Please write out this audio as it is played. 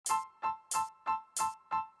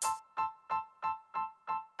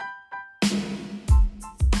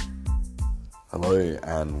Hello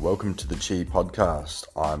and welcome to the Chi Podcast.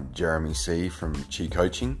 I'm Jeremy C from Chi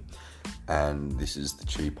Coaching and this is the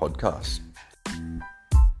Chi Podcast.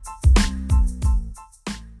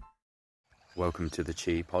 Welcome to the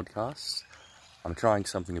Chi Podcast. I'm trying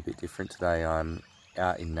something a bit different today. I'm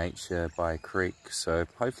out in nature by a creek, so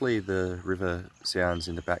hopefully the river sounds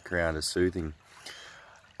in the background are soothing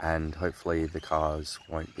and hopefully the cars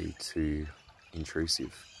won't be too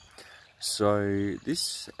intrusive. So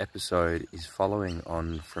this episode is following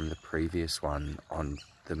on from the previous one on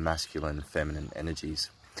the masculine and feminine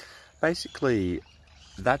energies. Basically,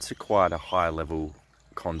 that's quite a high level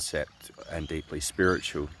concept and deeply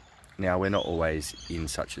spiritual. Now, we're not always in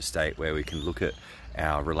such a state where we can look at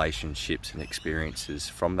our relationships and experiences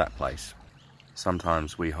from that place.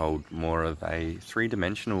 Sometimes we hold more of a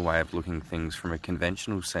three-dimensional way of looking at things from a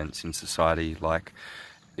conventional sense in society, like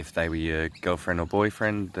if they were your girlfriend or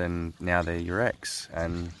boyfriend, then now they're your ex.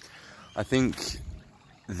 And I think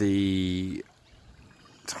the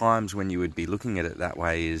times when you would be looking at it that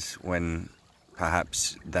way is when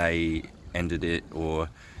perhaps they ended it or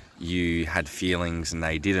you had feelings and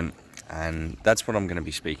they didn't. And that's what I'm going to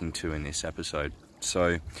be speaking to in this episode.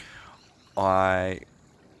 So I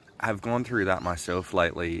have gone through that myself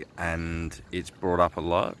lately and it's brought up a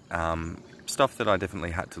lot. Stuff that I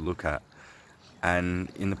definitely had to look at.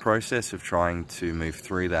 And in the process of trying to move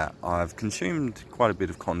through that, I've consumed quite a bit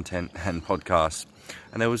of content and podcasts.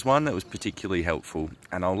 And there was one that was particularly helpful,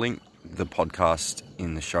 and I'll link the podcast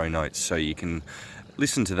in the show notes so you can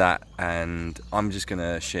listen to that. And I'm just going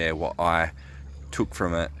to share what I took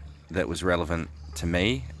from it that was relevant to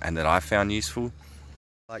me and that I found useful.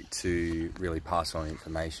 I like to really pass on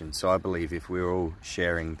information. So I believe if we're all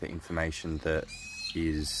sharing the information that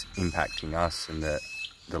is impacting us and that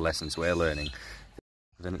the lessons we're learning,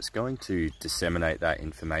 then it's going to disseminate that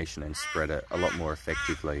information and spread it a lot more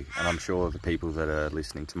effectively. And I'm sure the people that are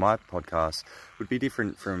listening to my podcast would be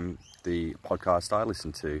different from the podcast I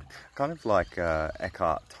listen to. Kind of like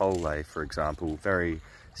Eckhart Tolle, for example, very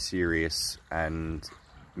serious and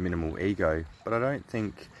minimal ego, but I don't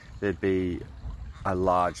think there'd be a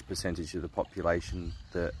large percentage of the population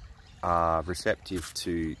that are receptive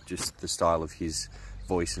to just the style of his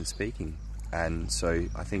voice and speaking. And so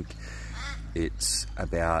I think it's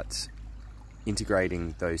about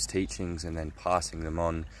integrating those teachings and then passing them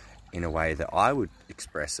on in a way that I would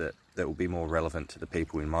express it that will be more relevant to the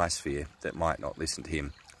people in my sphere that might not listen to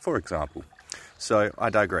him, for example. So I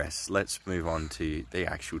digress. Let's move on to the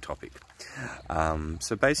actual topic.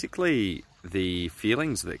 So basically, the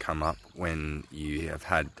feelings that come up when you have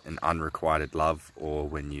had an unrequited love or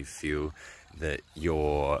when you feel that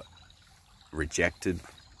you're rejected,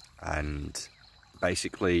 and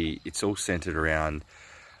basically it's all centered around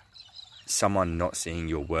someone not seeing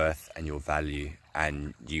your worth and your value,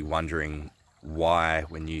 and you wondering why,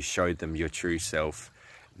 when you showed them your true self,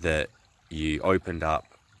 that you opened up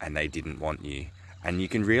and they didn't want you. And you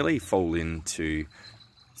can really fall into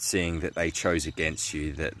seeing that they chose against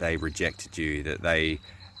you, that they rejected you, that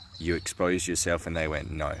you exposed yourself and they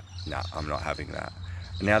went, no, I'm not having that.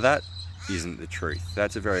 Now that isn't the truth.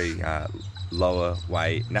 That's a very lower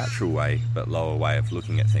way, natural way, but lower way of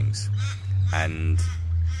looking at things. And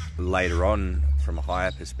later on, from a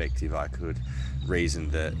higher perspective, I could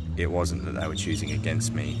reason that it wasn't that they were choosing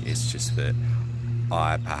against me, it's just that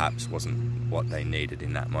I perhaps wasn't what they needed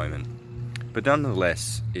in that moment. But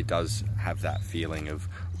nonetheless, it does have that feeling of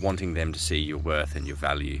wanting them to see your worth and your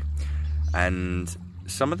value. And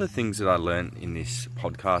some of the things that I learned in this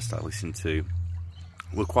podcast I listened to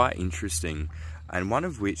were quite interesting, and one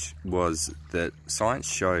of which was that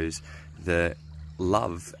science shows that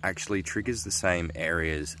love actually triggers the same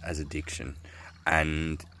areas as addiction,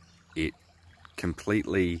 and it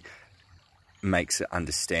completely makes it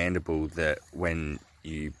understandable that when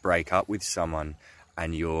you break up with someone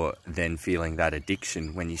and you're then feeling that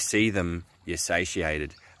addiction, when you see them, you're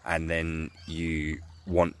satiated, and then you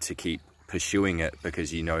want to keep pursuing it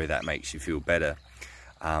because you know that makes you feel better.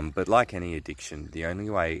 But like any addiction, the only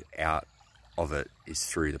way out of it is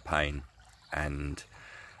through the pain. And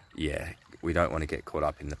yeah, we don't want to get caught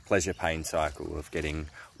up in the pleasure-pain cycle of getting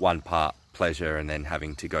one part pleasure and then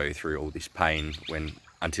having to go through all this pain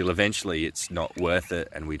until eventually it's not worth it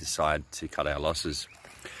and we decide to cut our losses.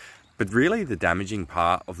 But really the damaging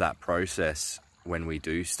part of that process, when we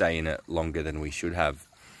do stay in it longer than we should have,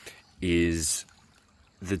 is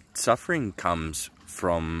the suffering comes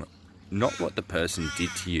from not what the person did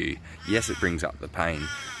to you. Yes, it brings up the pain,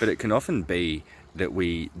 but it can often be that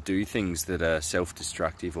we do things that are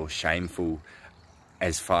self-destructive or shameful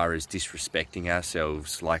as far as disrespecting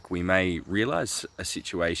ourselves. Like we may realize a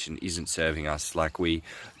situation isn't serving us, like we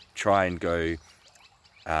try and go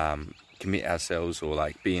commit ourselves, or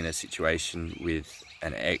like be in a situation with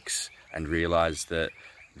an ex and realize that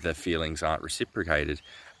the feelings aren't reciprocated,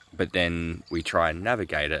 but then we try and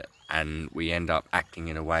navigate it and we end up acting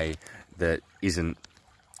in a way that isn't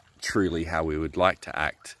truly how we would like to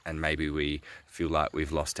act, and maybe we feel like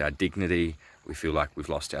we've lost our dignity, we feel like we've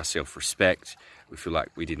lost our self-respect, we feel like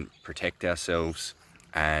we didn't protect ourselves,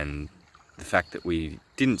 and the fact that we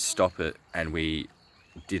didn't stop it and we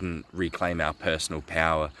didn't reclaim our personal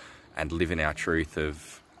power and live in our truth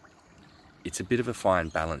of, it's a bit of a fine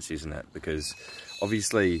balance, isn't it? Because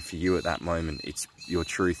obviously for you at that moment, it's your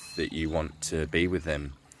truth that you want to be with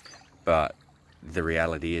them, but the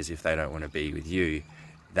reality is if they don't want to be with you,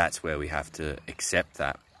 that's where we have to accept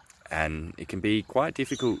that. And it can be quite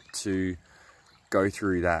difficult to go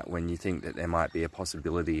through that when you think that there might be a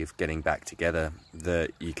possibility of getting back together,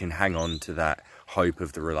 that you can hang on to that hope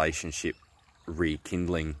of the relationship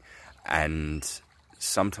rekindling, and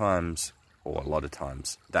sometimes, or a lot of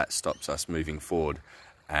times, that stops us moving forward.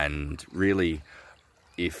 And really,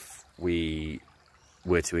 if we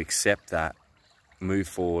were to accept that, move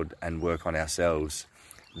forward and work on ourselves,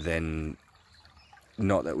 then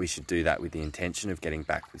not that we should do that with the intention of getting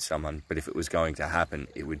back with someone, but if it was going to happen,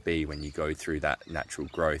 it would be when you go through that natural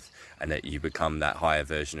growth and that you become that higher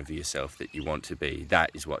version of yourself that you want to be. That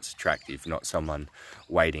is what's attractive, not someone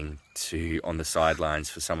waiting on the sidelines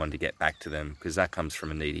for someone to get back to them, because that comes from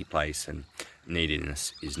a needy place, and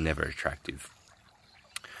neediness is never attractive.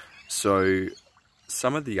 So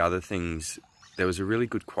some of the other things, there was a really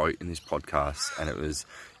good quote in this podcast, and it was,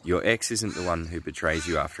 your ex isn't the one who betrays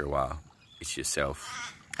you after a while, it's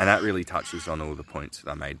yourself. And that really touches on all the points that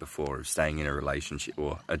I made before of staying in a relationship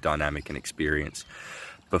or a dynamic and experience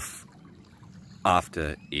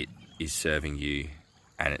after it is serving you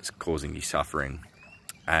and it's causing you suffering.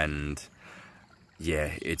 And yeah,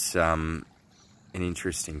 it's an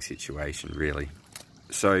interesting situation, really.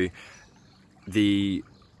 So the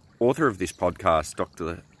author of this podcast,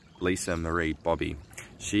 Dr. Lisa Marie Bobby,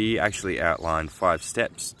 she actually outlined 5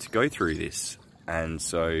 steps to go through this. And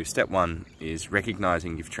so step 1 is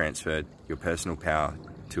recognizing you've transferred your personal power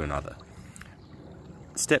to another.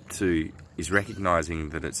 Step 2 is recognizing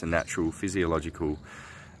that it's a natural physiological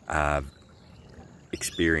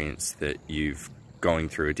experience that you've going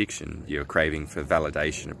through addiction. You're craving for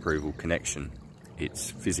validation, approval, connection.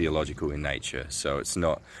 It's physiological in nature, so it's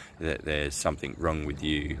not that there's something wrong with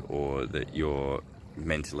you or that you're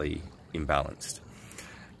mentally imbalanced.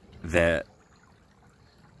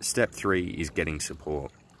 Step 3 is getting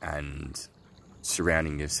support and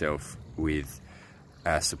surrounding yourself with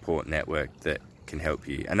a support network that can help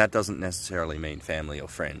you. And that doesn't necessarily mean family or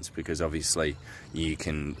friends, because obviously you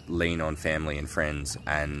can lean on family and friends,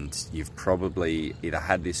 and you've probably either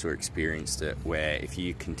had this or experienced it, where if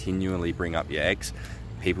you continually bring up your ex,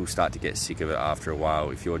 people start to get sick of it after a while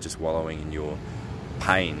if you're just wallowing in your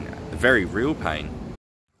pain, very real pain.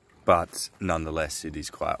 But nonetheless, it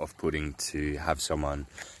is quite off-putting to have someone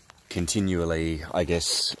continually, I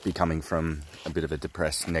guess, be coming from a bit of a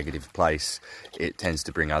depressed, negative place. It tends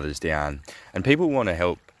to bring others down. And people want to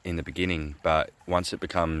help in the beginning, but once it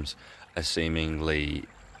becomes a seemingly,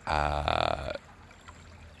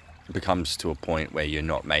 becomes to a point where you're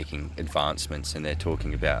not making advancements and you're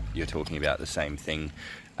talking about the same thing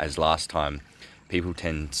as last time, people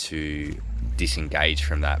tend to disengage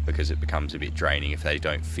from that because it becomes a bit draining if they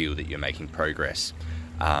don't feel that you're making progress.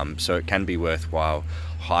 So it can be worthwhile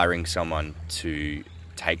hiring someone to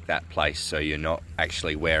take that place, so you're not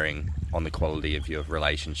actually wearing on the quality of your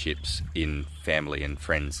relationships in family and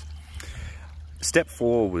friends. Step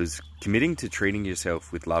 4 was committing to treating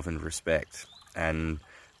yourself with love and respect. And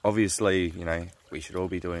obviously, you know, we should all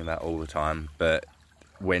be doing that all the time, but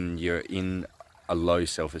when you're in a low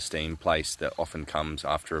self-esteem place that often comes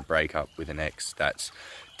after a breakup with an ex, that's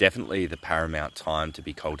definitely the paramount time to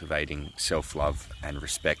be cultivating self-love and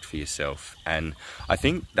respect for yourself. And I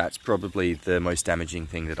think that's probably the most damaging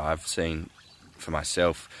thing that I've seen for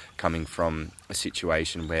myself, coming from a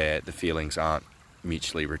situation where the feelings aren't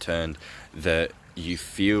mutually returned, that you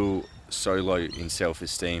feel so low in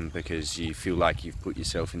self-esteem because you feel like you've put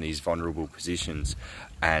yourself in these vulnerable positions,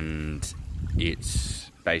 and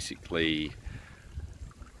it's basically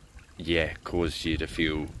caused you to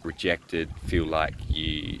feel rejected, feel like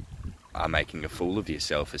you are making a fool of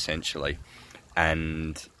yourself, essentially.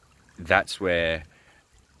 And that's where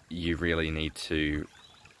you really need to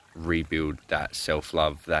rebuild that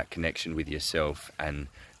self-love, that connection with yourself, and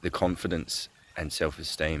the confidence and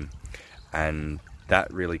self-esteem. And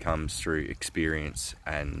that really comes through experience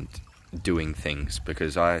and doing things,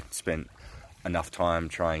 because I spent enough time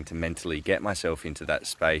trying to mentally get myself into that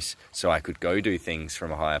space so I could go do things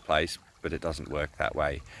from a higher place, but it doesn't work that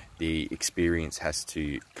way. The experience has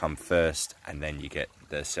to come first, and then you get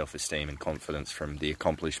the self-esteem and confidence from the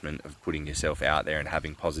accomplishment of putting yourself out there and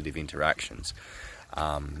having positive interactions.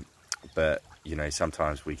 But, you know,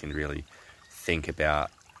 sometimes we can really think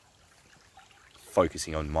about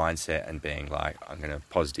focusing on mindset and being like, I'm going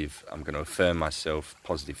to affirm myself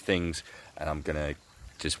positive things, and I'm going to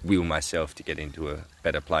just will myself to get into a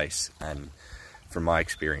better place. And from my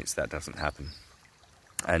experience, that doesn't happen.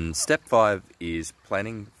 And step 5 is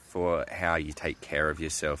planning for how you take care of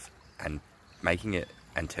yourself and making it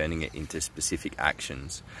and turning it into specific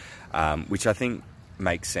actions, which I think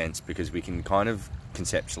makes sense, because we can kind of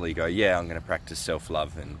conceptually go, yeah, I'm going to practice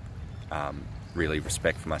self-love and really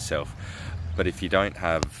respect for myself. But if you don't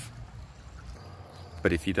have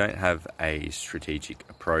a strategic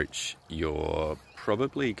approach, you're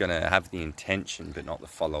probably going to have the intention but not the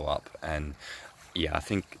follow-up. And yeah, I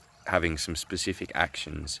think having some specific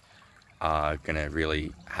actions are going to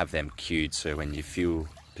really have them cued, so when you feel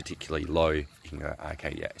particularly low, you can go,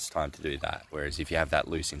 okay, yeah, it's time to do that. Whereas if you have that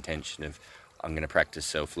loose intention of, I'm going to practice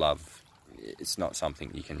self-love, it's not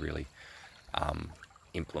something you can really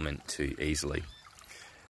implement too easily.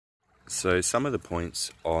 So some of the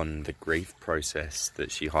points on the grief process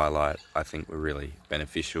that she highlighted, I think, were really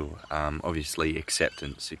beneficial. Obviously,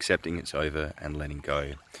 accepting it's over and letting go.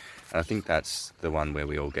 And I think that's the one where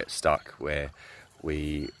we all get stuck, where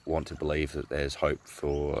we want to believe that there's hope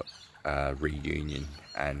for reunion,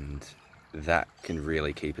 and that can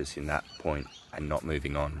really keep us in that point and not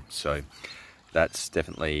moving on. So that's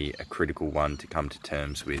definitely a critical one to come to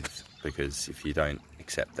terms with, because if you don't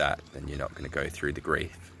accept that, then you're not going to go through the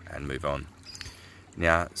grief and move on.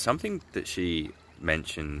 Now, something that she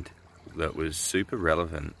mentioned that was super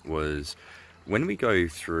relevant was when we go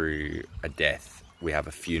through a death, we have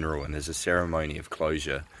a funeral and there's a ceremony of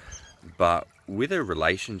closure. But with a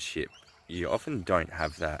relationship, you often don't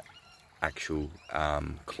have that actual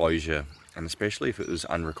closure, and especially if it was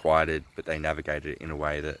unrequited, but they navigated it in a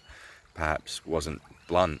way that perhaps wasn't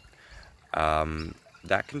blunt,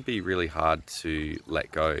 that can be really hard to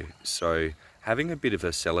let go. So having a bit of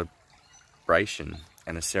a celebration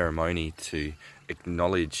and a ceremony to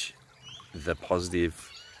acknowledge the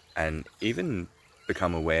positive and even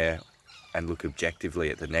become aware and look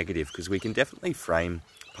objectively at the negative, because we can definitely frame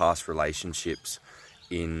past relationships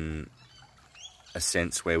in a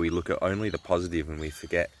sense where we look at only the positive and we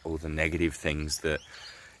forget all the negative things that,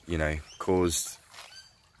 you know, caused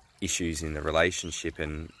issues in the relationship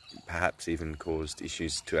and perhaps even caused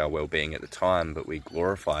issues to our well-being at the time, but we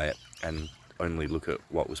glorify it and only look at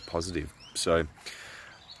what was positive. So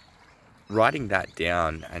writing that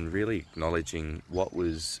down and really acknowledging what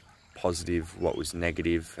was positive, what was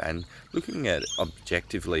negative, and looking at it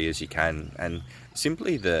objectively as you can. And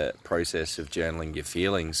simply the process of journaling your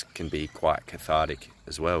feelings can be quite cathartic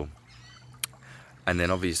as well. And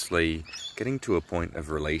then obviously getting to a point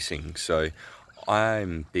of releasing. So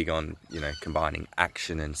I'm big on, combining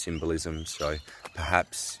action and symbolism. So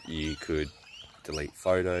perhaps you could delete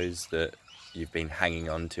photos that you've been hanging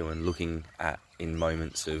on to and looking at in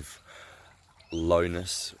moments of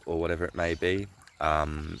lowness or whatever it may be.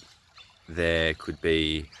 There could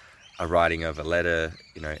be a writing of a letter,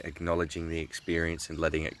 acknowledging the experience and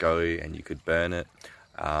letting it go, and you could burn it.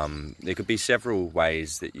 There could be several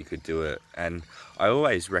ways that you could do it. And I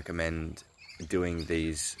always recommend doing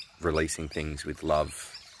these releasing things with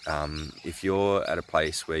love. If you're at a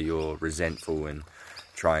place where you're resentful and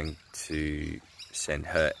trying to send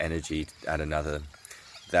hurt energy at another,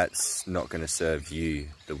 that's not going to serve you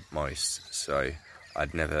the most. So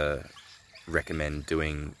I'd never recommend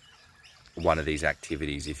doing one of these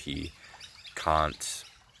activities if you can't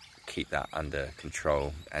keep that under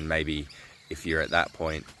control. And maybe if you're at that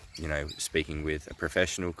point, speaking with a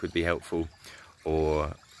professional could be helpful,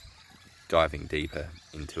 or diving deeper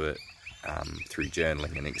into it through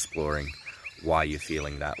journaling and exploring why you're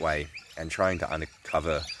feeling that way and trying to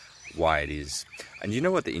uncover why it is. And you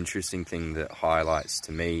know what the interesting thing that highlights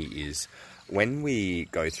to me is when we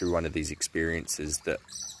go through one of these experiences that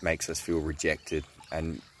makes us feel rejected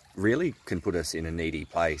and really can put us in a needy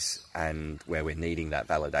place and where we're needing that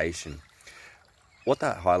validation, what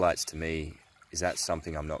that highlights to me is that's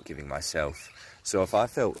something I'm not giving myself. So if I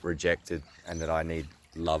felt rejected and that I need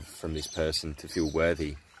love from this person to feel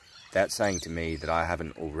worthy, that's saying to me that I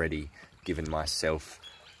haven't already given myself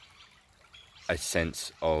a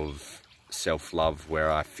sense of self-love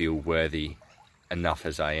where I feel worthy enough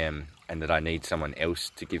as I am, and that I need someone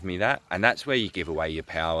else to give me that. And that's where you give away your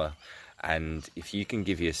power. And if you can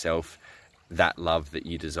give yourself that love that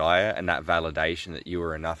you desire and that validation that you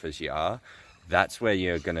are enough as you are, that's where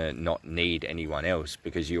you're going to not need anyone else,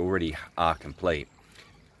 because you already are complete.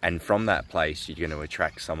 And from that place, you're going to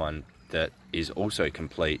attract someone that is also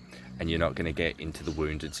complete, and you're not going to get into the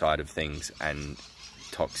wounded side of things and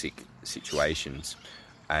toxic situations.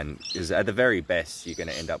 And because at the very best, you're going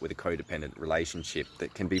to end up with a codependent relationship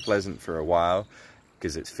that can be pleasant for a while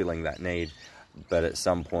because it's filling that need, but at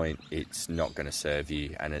some point it's not going to serve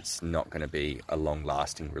you, and it's not going to be a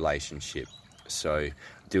long-lasting relationship. So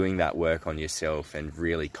doing that work on yourself and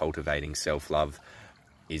really cultivating self-love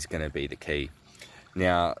is going to be the key.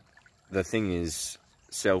 Now, the thing is,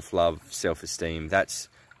 self-love, self-esteem, that's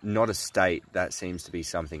not a state, that seems to be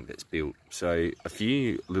something that's built. So a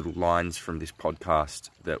few little lines from this podcast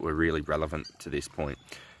that were really relevant to this point.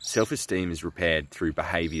 Self-esteem is repaired through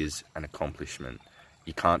behaviours and accomplishment.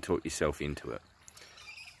 You can't talk yourself into it.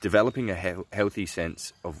 Developing a healthy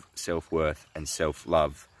sense of self-worth and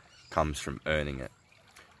self-love comes from earning it.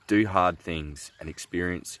 Do hard things and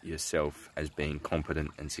experience yourself as being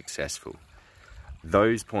competent and successful.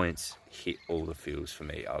 Those points hit all the feels for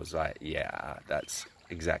me. I was like, yeah, that's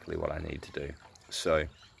exactly what I need to do. So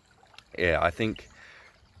yeah, I think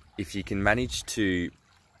if you can manage to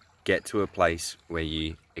get to a place where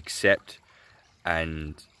you accept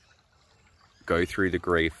and go through the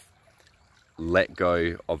grief, let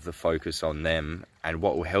go of the focus on them, and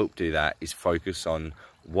what will help do that is focus on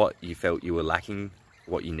what you felt you were lacking,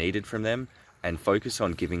 what you needed from them, and focus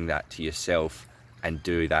on giving that to yourself, and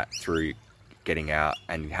do that through getting out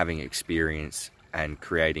and having experience and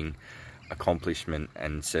creating accomplishment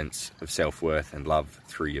and sense of self-worth and love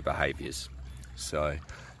through your behaviors. So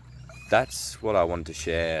that's what I wanted to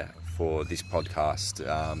share for this podcast.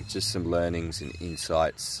 Just some learnings and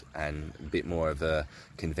insights, and a bit more of a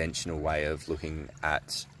conventional way of looking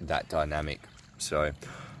at that dynamic. So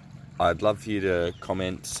I'd love for you to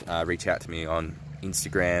comment, reach out to me on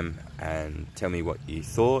Instagram and tell me what you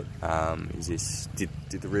thought.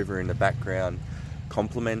 Did the river in the background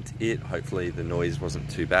complement it? Hopefully the noise wasn't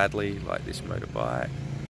too badly, like this motorbike.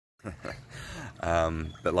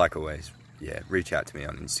 But like always, yeah, reach out to me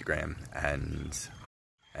on Instagram,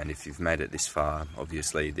 and if you've made it this far,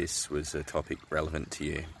 obviously this was a topic relevant to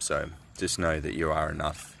you. So just know that you are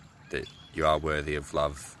enough, that you are worthy of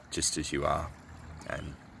love just as you are,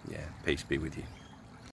 and yeah, peace be with you.